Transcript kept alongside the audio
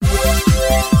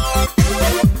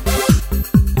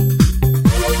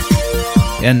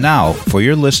And now, for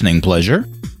your listening pleasure.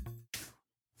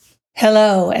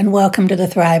 Hello, and welcome to the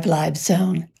Thrive Live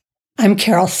Zone. I'm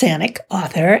Carol Sanick,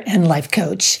 author and life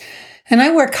coach, and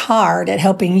I work hard at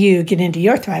helping you get into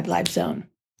your Thrive Live Zone.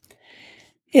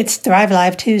 It's Thrive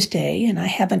Live Tuesday, and I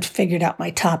haven't figured out my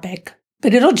topic,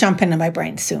 but it'll jump into my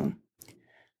brain soon.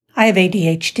 I have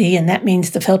ADHD, and that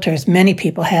means the filters many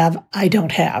people have, I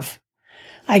don't have.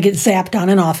 I get zapped on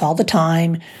and off all the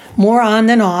time, more on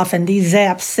than off, and these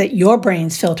zaps that your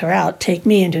brains filter out take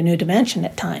me into a new dimension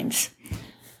at times.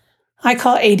 I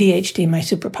call ADHD my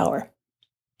superpower.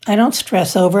 I don't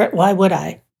stress over it. Why would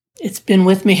I? It's been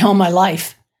with me all my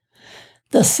life.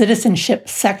 The citizenship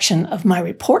section of my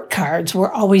report cards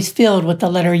were always filled with the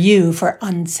letter U for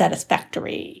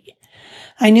unsatisfactory.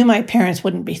 I knew my parents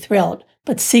wouldn't be thrilled,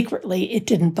 but secretly it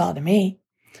didn't bother me.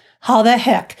 How the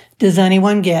heck does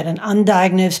anyone get an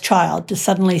undiagnosed child to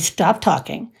suddenly stop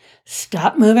talking,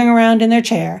 stop moving around in their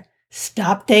chair,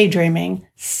 stop daydreaming,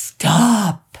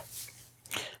 stop?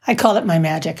 I call it my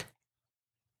magic.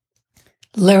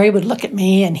 Larry would look at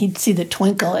me and he'd see the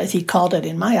twinkle, as he called it,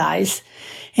 in my eyes,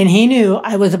 and he knew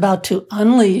I was about to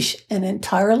unleash an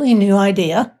entirely new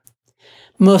idea.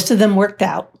 Most of them worked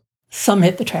out. Some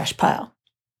hit the trash pile.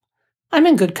 I'm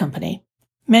in good company.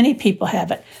 Many people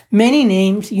have it. Many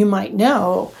names you might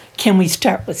know. Can we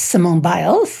start with Simone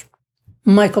Biles?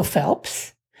 Michael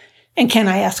Phelps? And can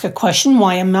I ask a question?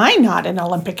 Why am I not an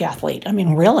Olympic athlete? I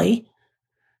mean, really?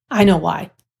 I know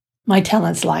why. My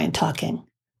talents lie in talking.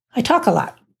 I talk a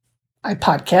lot. I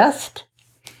podcast.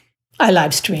 I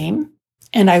live stream.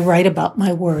 And I write about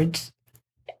my words.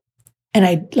 And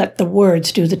I let the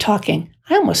words do the talking.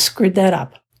 I almost screwed that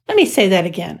up. Let me say that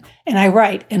again. And I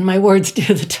write, and my words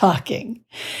do the talking.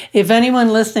 If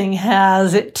anyone listening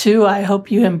has it too, I hope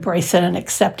you embrace it and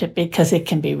accept it, because it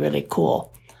can be really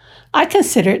cool. I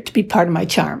consider it to be part of my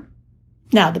charm.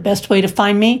 Now, the best way to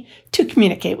find me, to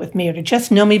communicate with me, or to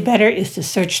just know me better is to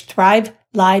search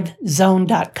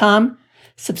thrivelivezone.com,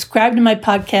 subscribe to my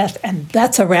podcast, and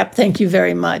that's a wrap. Thank you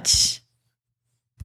very much.